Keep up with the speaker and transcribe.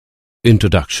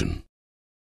Introduction.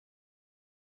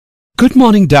 Good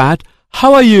morning, Dad.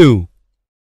 How are you?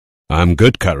 I'm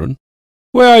good, Karan.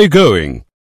 Where are you going?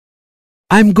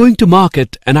 I'm going to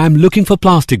market and I'm looking for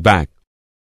plastic bag.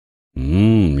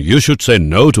 You should say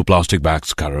no to plastic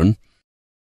bags, Karan.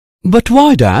 But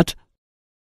why, Dad?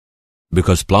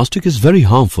 Because plastic is very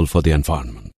harmful for the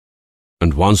environment.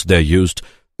 And once they're used,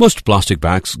 most plastic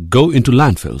bags go into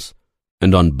landfills.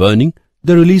 And on burning,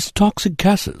 they release toxic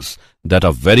gases that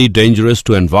are very dangerous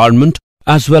to environment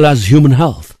as well as human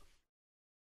health.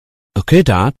 Okay,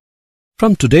 Dad.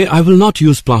 From today, I will not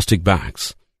use plastic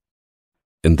bags.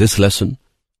 In this lesson,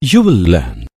 you will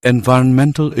learn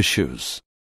environmental issues.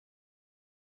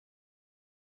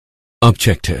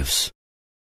 Objectives.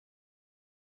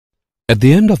 At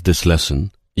the end of this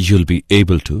lesson, you'll be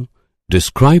able to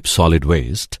describe solid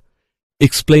waste,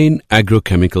 explain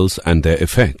agrochemicals and their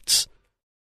effects,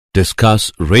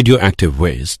 discuss radioactive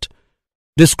waste,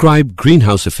 describe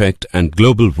greenhouse effect and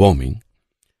global warming,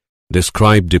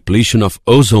 describe depletion of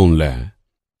ozone layer,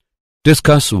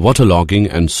 discuss waterlogging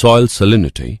and soil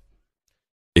salinity,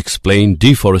 explain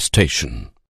deforestation.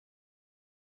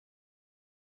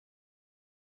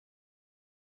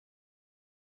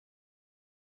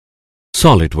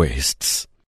 Solid wastes.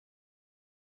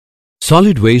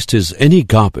 Solid waste is any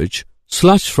garbage,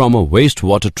 sludge from a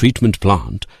wastewater treatment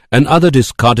plant and other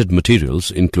discarded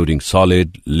materials including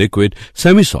solid, liquid,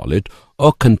 semi-solid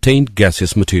or contained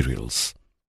gaseous materials.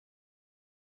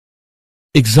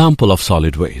 Example of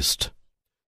solid waste.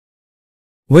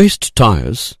 Waste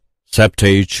tires,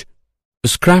 septage,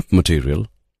 scrap material,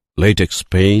 latex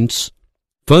paints,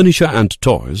 furniture and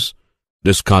toys,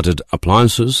 discarded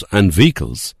appliances and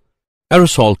vehicles,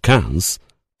 aerosol cans,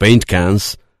 paint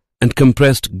cans and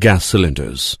compressed gas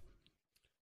cylinders.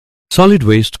 Solid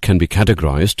waste can be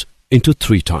categorized into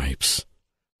three types: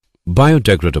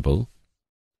 biodegradable,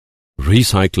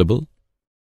 recyclable,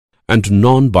 and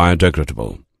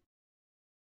non-biodegradable.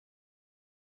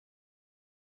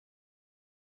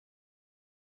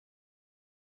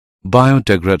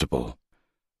 Biodegradable.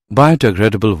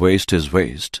 Biodegradable waste is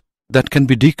waste that can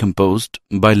be decomposed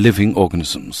by living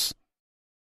organisms.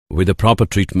 With a proper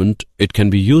treatment, it can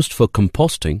be used for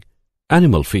composting,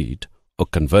 animal feed, or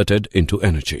converted into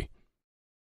energy.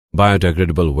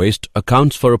 Biodegradable waste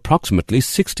accounts for approximately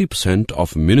 60%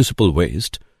 of municipal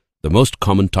waste. The most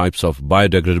common types of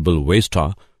biodegradable waste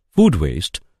are food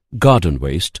waste, garden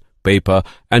waste, paper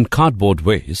and cardboard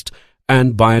waste,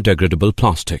 and biodegradable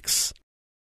plastics.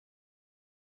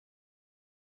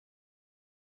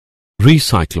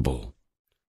 Recyclable.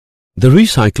 The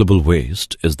recyclable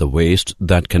waste is the waste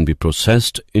that can be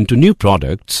processed into new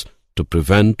products to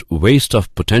prevent waste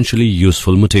of potentially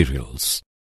useful materials.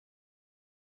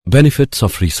 Benefits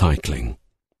of recycling.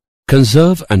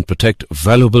 Conserve and protect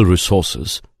valuable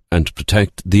resources and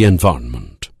protect the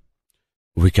environment.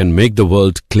 We can make the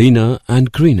world cleaner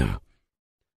and greener.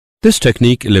 This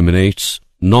technique eliminates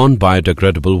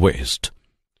non-biodegradable waste.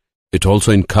 It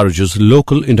also encourages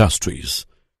local industries.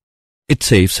 It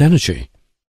saves energy.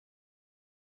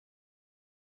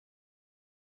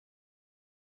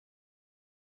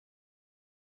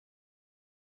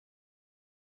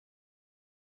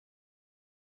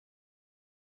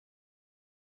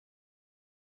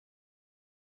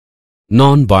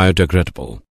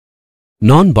 Non-biodegradable.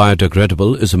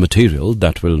 Non-biodegradable is a material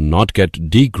that will not get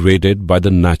degraded by the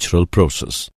natural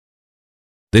process.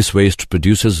 This waste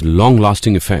produces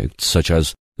long-lasting effects such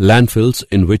as landfills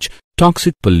in which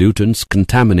toxic pollutants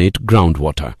contaminate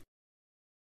groundwater.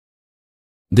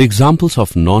 The examples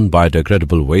of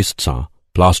non-biodegradable wastes are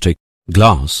plastic,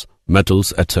 glass,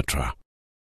 metals, etc.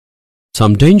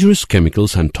 Some dangerous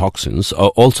chemicals and toxins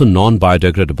are also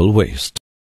non-biodegradable waste.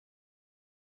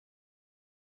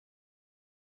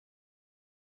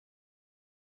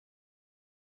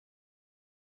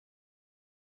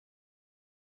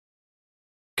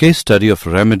 Case study of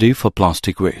remedy for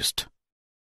plastic waste.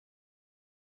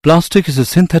 Plastic is a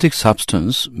synthetic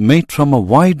substance made from a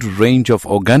wide range of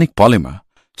organic polymer,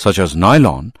 such as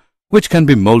nylon, which can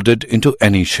be molded into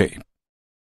any shape.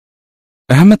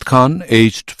 Ahmed Khan,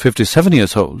 aged 57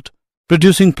 years old,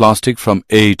 producing plastic from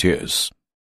 8 years.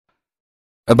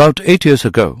 About 8 years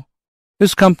ago,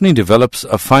 his company develops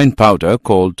a fine powder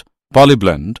called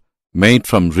Polyblend made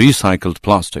from recycled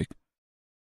plastic.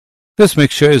 This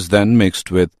mixture is then mixed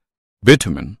with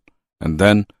bitumen and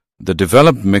then the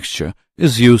developed mixture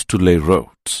is used to lay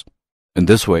roads. In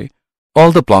this way,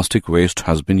 all the plastic waste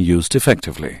has been used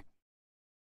effectively.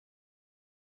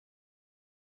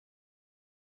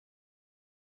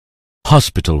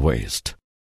 Hospital waste.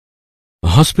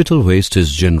 Hospital waste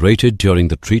is generated during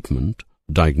the treatment,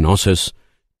 diagnosis,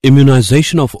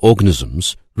 immunization of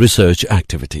organisms research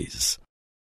activities.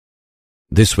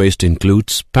 This waste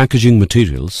includes packaging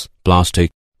materials, plastic,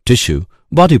 tissue,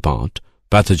 body part,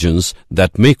 pathogens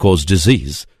that may cause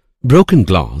disease, broken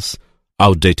glass,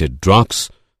 outdated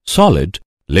drugs, solid,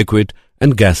 liquid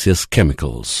and gaseous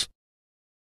chemicals.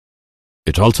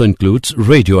 It also includes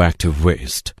radioactive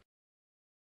waste.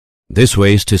 This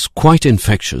waste is quite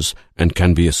infectious and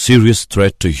can be a serious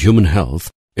threat to human health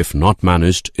if not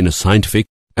managed in a scientific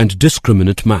and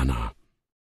discriminate manner.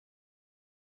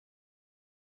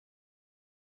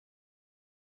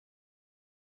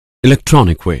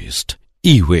 Electronic waste,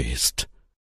 e-waste.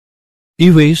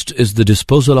 E-waste is the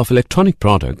disposal of electronic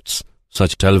products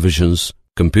such as televisions,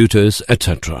 computers,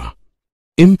 etc.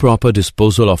 Improper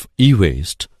disposal of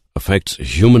e-waste affects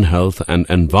human health and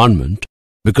environment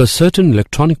because certain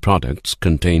electronic products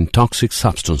contain toxic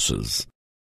substances.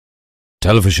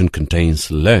 Television contains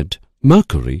lead,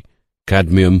 mercury,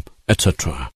 cadmium,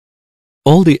 etc.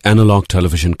 All the analog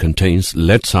television contains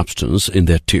lead substance in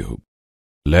their tube.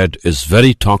 Lead is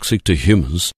very toxic to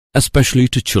humans, especially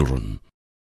to children.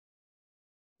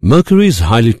 Mercury is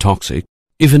highly toxic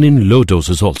even in low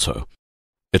doses also.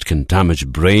 It can damage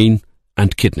brain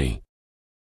and kidney.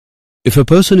 If a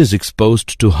person is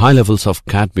exposed to high levels of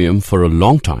cadmium for a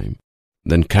long time,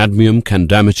 then cadmium can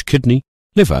damage kidney,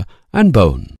 liver and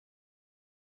bone.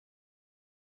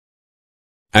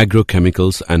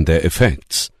 Agrochemicals and their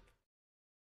effects.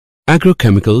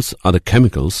 Agrochemicals are the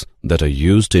chemicals that are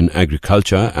used in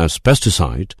agriculture as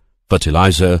pesticide,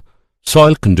 fertilizer,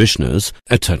 soil conditioners,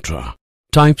 etc.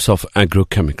 Types of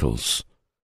agrochemicals.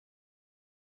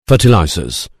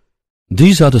 Fertilizers.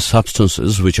 These are the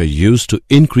substances which are used to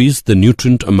increase the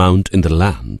nutrient amount in the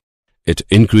land. It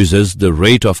increases the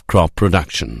rate of crop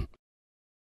production.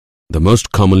 The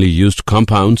most commonly used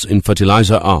compounds in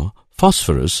fertilizer are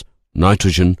phosphorus,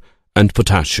 nitrogen and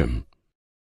potassium.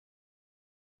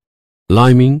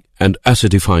 Liming and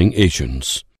acidifying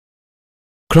agents.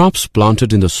 Crops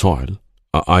planted in the soil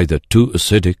are either too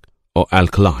acidic or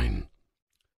alkaline.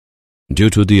 Due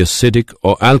to the acidic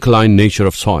or alkaline nature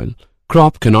of soil,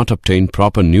 crop cannot obtain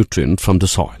proper nutrient from the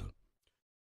soil.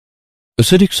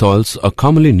 Acidic soils are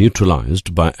commonly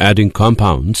neutralized by adding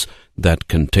compounds that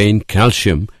contain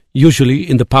calcium, usually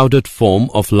in the powdered form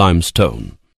of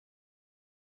limestone.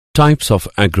 Types of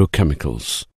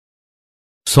agrochemicals.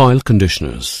 Soil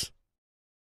conditioners.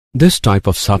 This type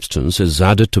of substance is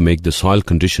added to make the soil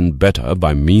condition better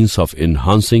by means of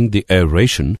enhancing the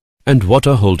aeration and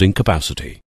water holding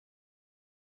capacity.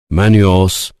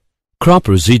 Manures, crop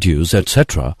residues,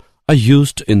 etc. are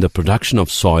used in the production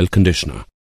of soil conditioner.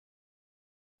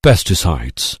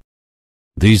 Pesticides.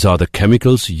 These are the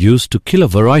chemicals used to kill a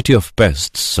variety of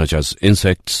pests such as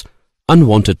insects,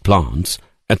 unwanted plants,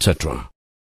 etc.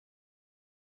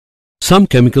 Some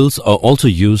chemicals are also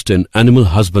used in animal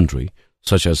husbandry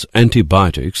such as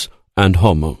antibiotics and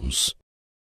hormones.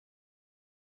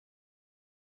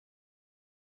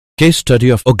 Case study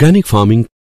of organic farming.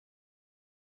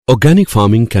 Organic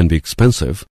farming can be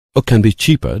expensive or can be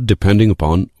cheaper depending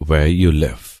upon where you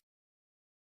live.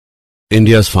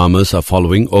 India's farmers are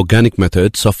following organic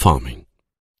methods of farming.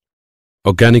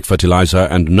 Organic fertilizer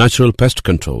and natural pest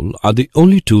control are the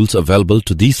only tools available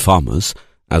to these farmers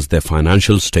as their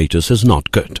financial status is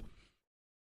not good.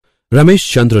 Ramesh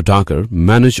Chandra Dagar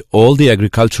manage all the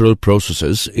agricultural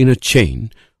processes in a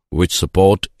chain which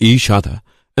support each other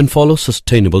and follow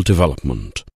sustainable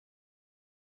development.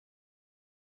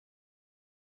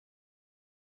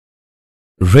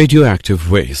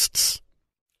 Radioactive wastes.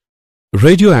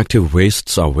 Radioactive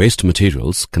wastes are waste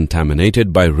materials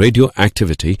contaminated by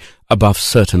radioactivity above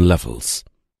certain levels.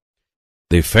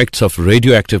 The effects of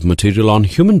radioactive material on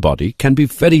human body can be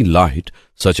very light,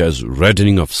 such as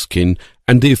reddening of skin,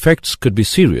 and the effects could be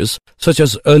serious, such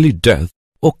as early death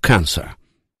or cancer.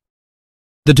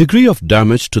 The degree of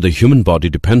damage to the human body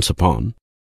depends upon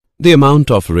the amount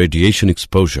of radiation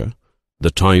exposure, the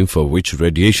time for which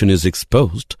radiation is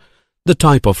exposed, the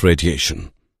type of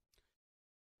radiation.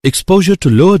 Exposure to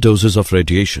lower doses of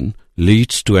radiation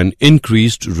leads to an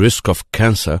increased risk of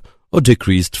cancer or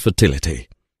decreased fertility.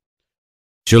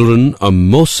 Children are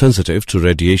more sensitive to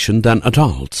radiation than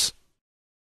adults.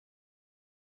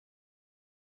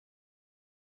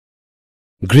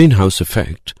 Greenhouse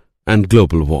effect and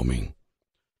global warming.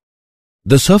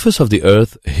 The surface of the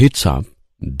earth heats up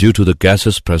due to the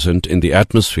gases present in the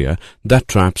atmosphere that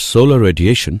trap solar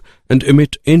radiation and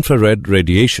emit infrared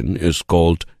radiation is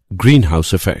called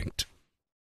greenhouse effect.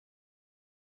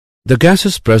 The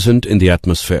gases present in the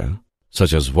atmosphere,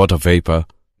 such as water vapor,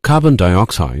 carbon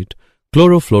dioxide,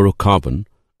 chlorofluorocarbon,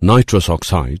 nitrous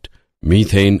oxide,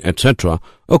 methane, etc.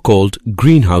 are called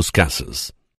greenhouse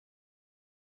gases.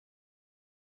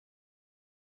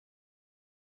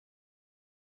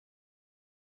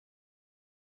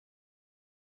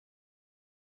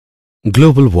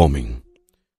 Global warming.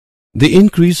 The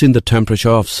increase in the temperature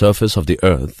of surface of the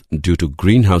earth due to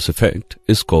greenhouse effect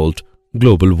is called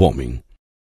global warming.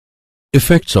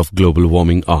 Effects of global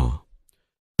warming are: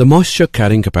 the moisture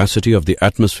carrying capacity of the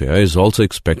atmosphere is also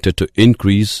expected to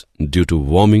increase due to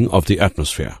warming of the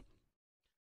atmosphere.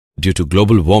 Due to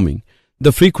global warming,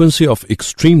 the frequency of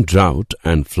extreme drought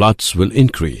and floods will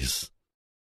increase.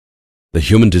 The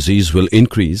human disease will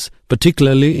increase,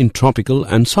 particularly in tropical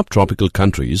and subtropical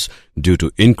countries, due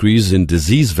to increase in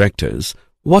disease vectors,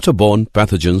 waterborne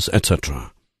pathogens,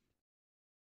 etc.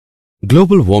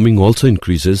 Global warming also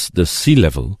increases the sea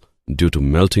level due to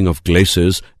melting of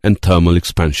glaciers and thermal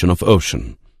expansion of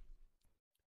ocean.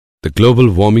 The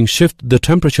global warming shifts the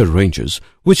temperature ranges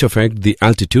which affect the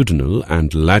altitudinal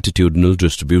and latitudinal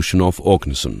distribution of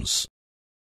organisms.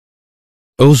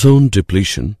 Ozone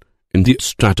depletion in the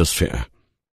stratosphere.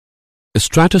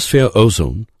 Stratosphere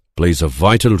ozone plays a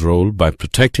vital role by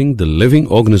protecting the living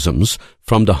organisms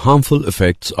from the harmful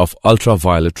effects of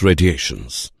ultraviolet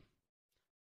radiations.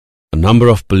 A number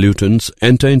of pollutants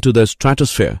enter into the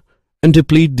stratosphere and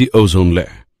deplete the ozone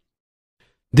layer.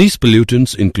 These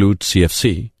pollutants include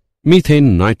CFC,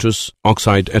 methane, nitrous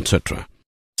oxide, etc.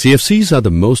 CFCs are the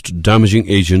most damaging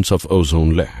agents of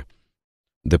ozone layer.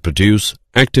 They produce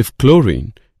active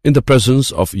chlorine in the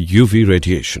presence of UV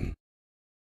radiation.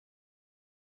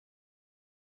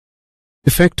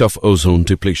 Effect of ozone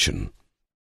depletion.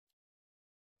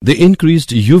 The increased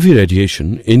UV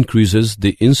radiation increases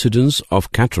the incidence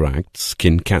of cataract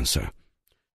skin cancer.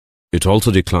 It also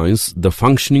declines the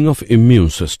functioning of immune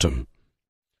system.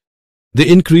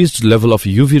 The increased level of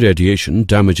UV radiation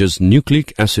damages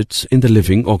nucleic acids in the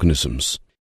living organisms.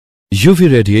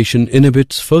 UV radiation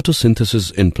inhibits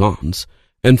photosynthesis in plants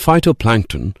and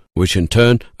phytoplankton, which in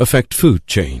turn affect food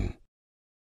chain.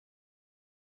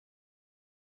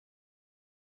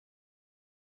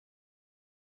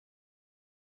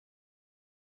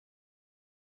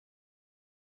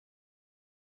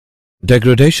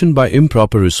 Degradation by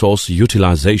improper resource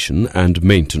utilization and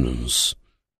maintenance.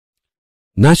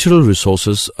 Natural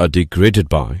resources are degraded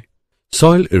by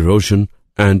soil erosion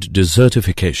and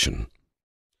desertification.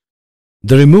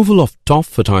 The removal of top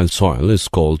fertile soil is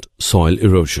called soil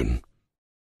erosion.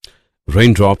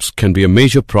 Raindrops can be a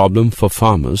major problem for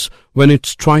farmers when it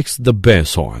strikes the bare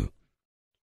soil.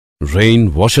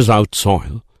 Rain washes out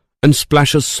soil and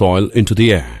splashes soil into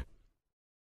the air.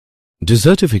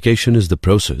 Desertification is the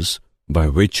process by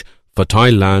which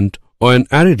fertile land or an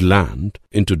arid land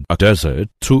into a desert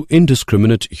through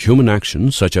indiscriminate human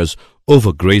action such as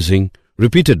overgrazing,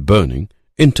 repeated burning,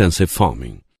 intensive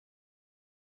farming.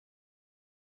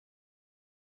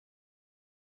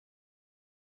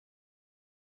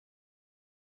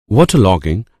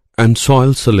 Waterlogging and soil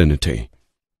salinity.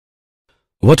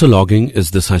 Waterlogging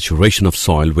is the saturation of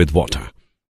soil with water.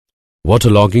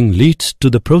 Waterlogging leads to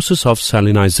the process of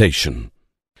salinization.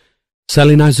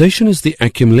 Salinization is the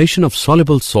accumulation of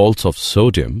soluble salts of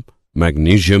sodium,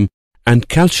 magnesium, and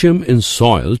calcium in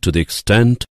soil to the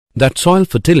extent that soil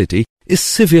fertility is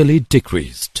severely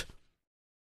decreased.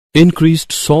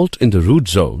 Increased salt in the root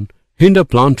zone hinder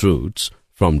plant roots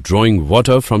from drawing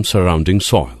water from surrounding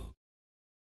soil.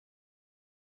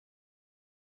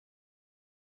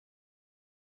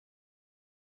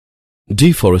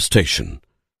 Deforestation.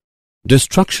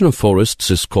 Destruction of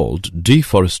forests is called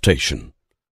deforestation.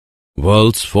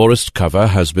 World's forest cover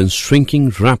has been shrinking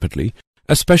rapidly,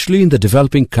 especially in the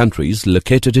developing countries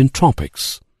located in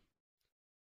tropics.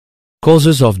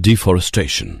 Causes of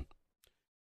deforestation.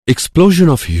 Explosion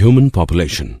of human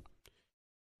population.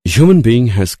 Human being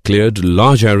has cleared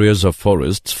large areas of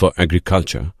forests for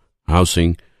agriculture,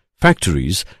 housing,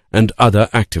 factories and other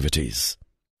activities.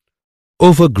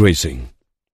 Overgrazing.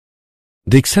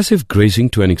 The excessive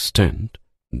grazing to an extent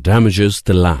damages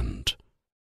the land.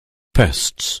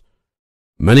 Pests.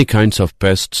 Many kinds of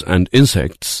pests and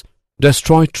insects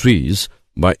destroy trees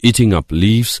by eating up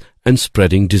leaves and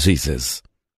spreading diseases.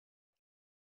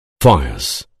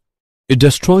 Fires. It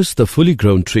destroys the fully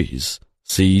grown trees,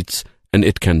 seeds, and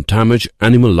it can damage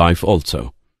animal life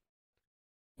also.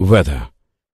 Weather.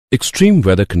 Extreme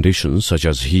weather conditions such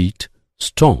as heat,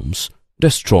 storms,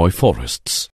 destroy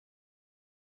forests.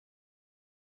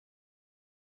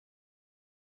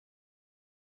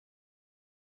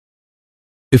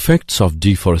 Effects of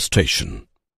deforestation.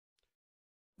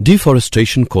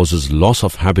 Deforestation causes loss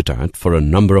of habitat for a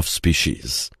number of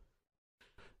species.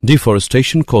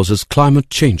 Deforestation causes climate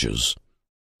changes.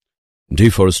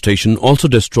 Deforestation also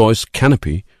destroys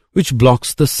canopy, which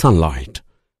blocks the sunlight.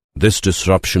 This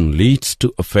disruption leads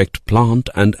to affect plant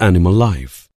and animal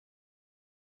life.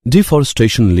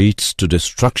 Deforestation leads to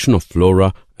destruction of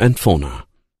flora and fauna.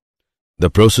 The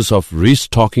process of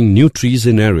restocking new trees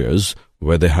in areas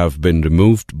where they have been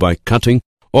removed by cutting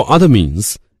or other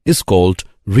means is called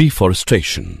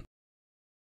reforestation.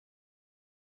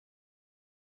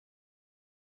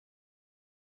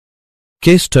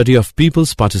 Case study of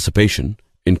people's participation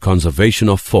in conservation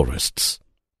of forests.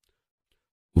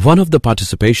 One of the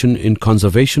participation in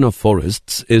conservation of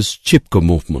forests is Chipko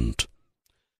movement.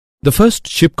 The first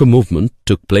Chipko movement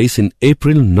took place in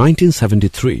April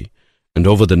 1973 and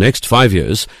over the next 5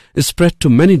 years is spread to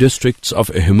many districts of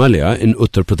Himalaya in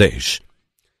Uttar Pradesh.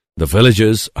 The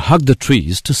villagers hug the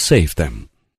trees to save them.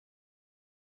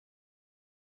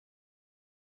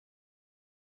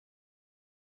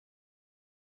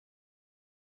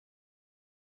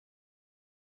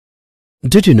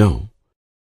 Did you know?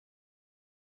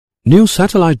 New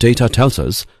satellite data tells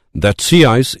us that sea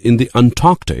ice in the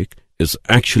Antarctic is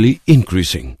actually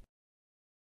increasing.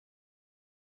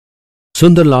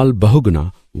 Sundarlal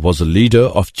Bahuguna was a leader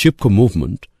of Chipko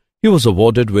movement. He was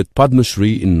awarded with Padma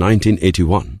Shri in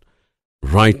 1981,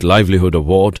 Right Livelihood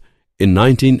Award in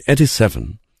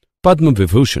 1987, Padma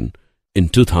Vibhushan in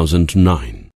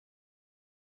 2009.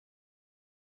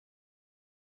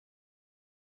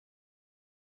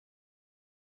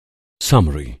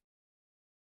 Summary.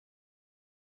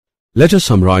 Let us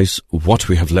summarize what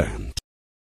we have learned.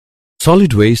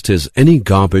 Solid waste is any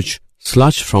garbage,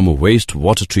 sludge from a waste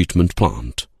water treatment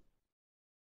plant.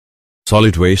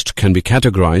 Solid waste can be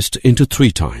categorized into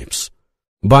 3 types: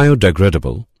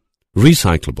 biodegradable,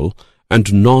 recyclable,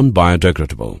 and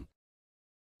non-biodegradable.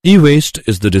 E-waste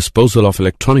is the disposal of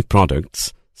electronic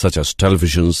products such as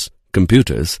televisions,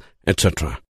 computers,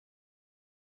 etc.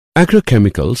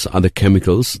 Agrochemicals are the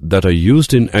chemicals that are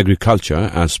used in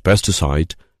agriculture as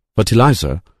pesticide,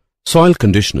 fertilizer, soil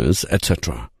conditioners,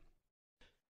 etc.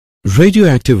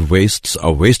 Radioactive wastes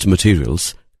are waste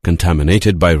materials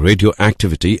contaminated by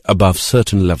radioactivity above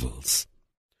certain levels.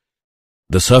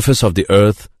 The surface of the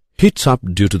earth heats up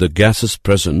due to the gases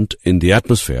present in the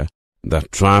atmosphere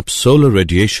that trap solar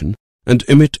radiation and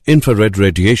emit infrared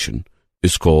radiation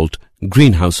is called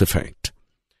greenhouse effect.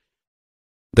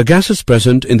 The gases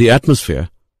present in the atmosphere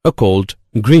are called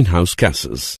greenhouse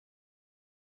gases.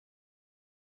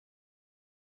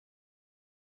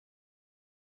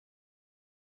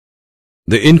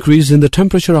 The increase in the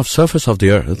temperature of surface of the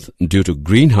earth due to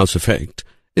greenhouse effect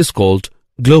is called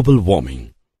global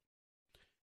warming.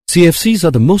 CFCs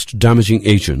are the most damaging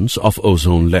agents of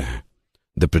ozone layer.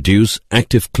 They produce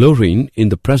active chlorine in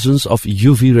the presence of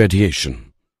UV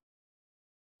radiation.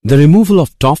 The removal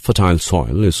of top fertile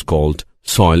soil is called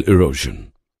soil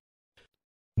erosion.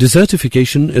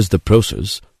 Desertification is the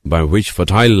process by which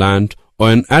fertile land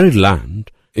or an arid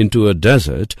land into a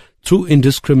desert through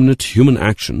indiscriminate human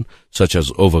action such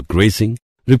as overgrazing,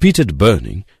 repeated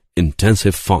burning,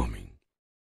 intensive farming.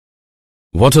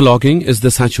 Waterlogging is the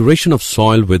saturation of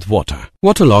soil with water.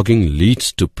 Waterlogging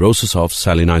leads to process of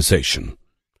salinization.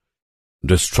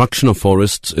 Destruction of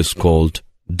forests is called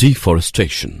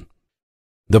deforestation.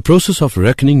 The process of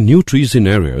reckoning new trees in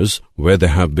areas where they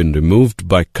have been removed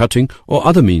by cutting or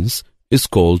other means is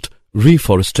called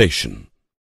reforestation.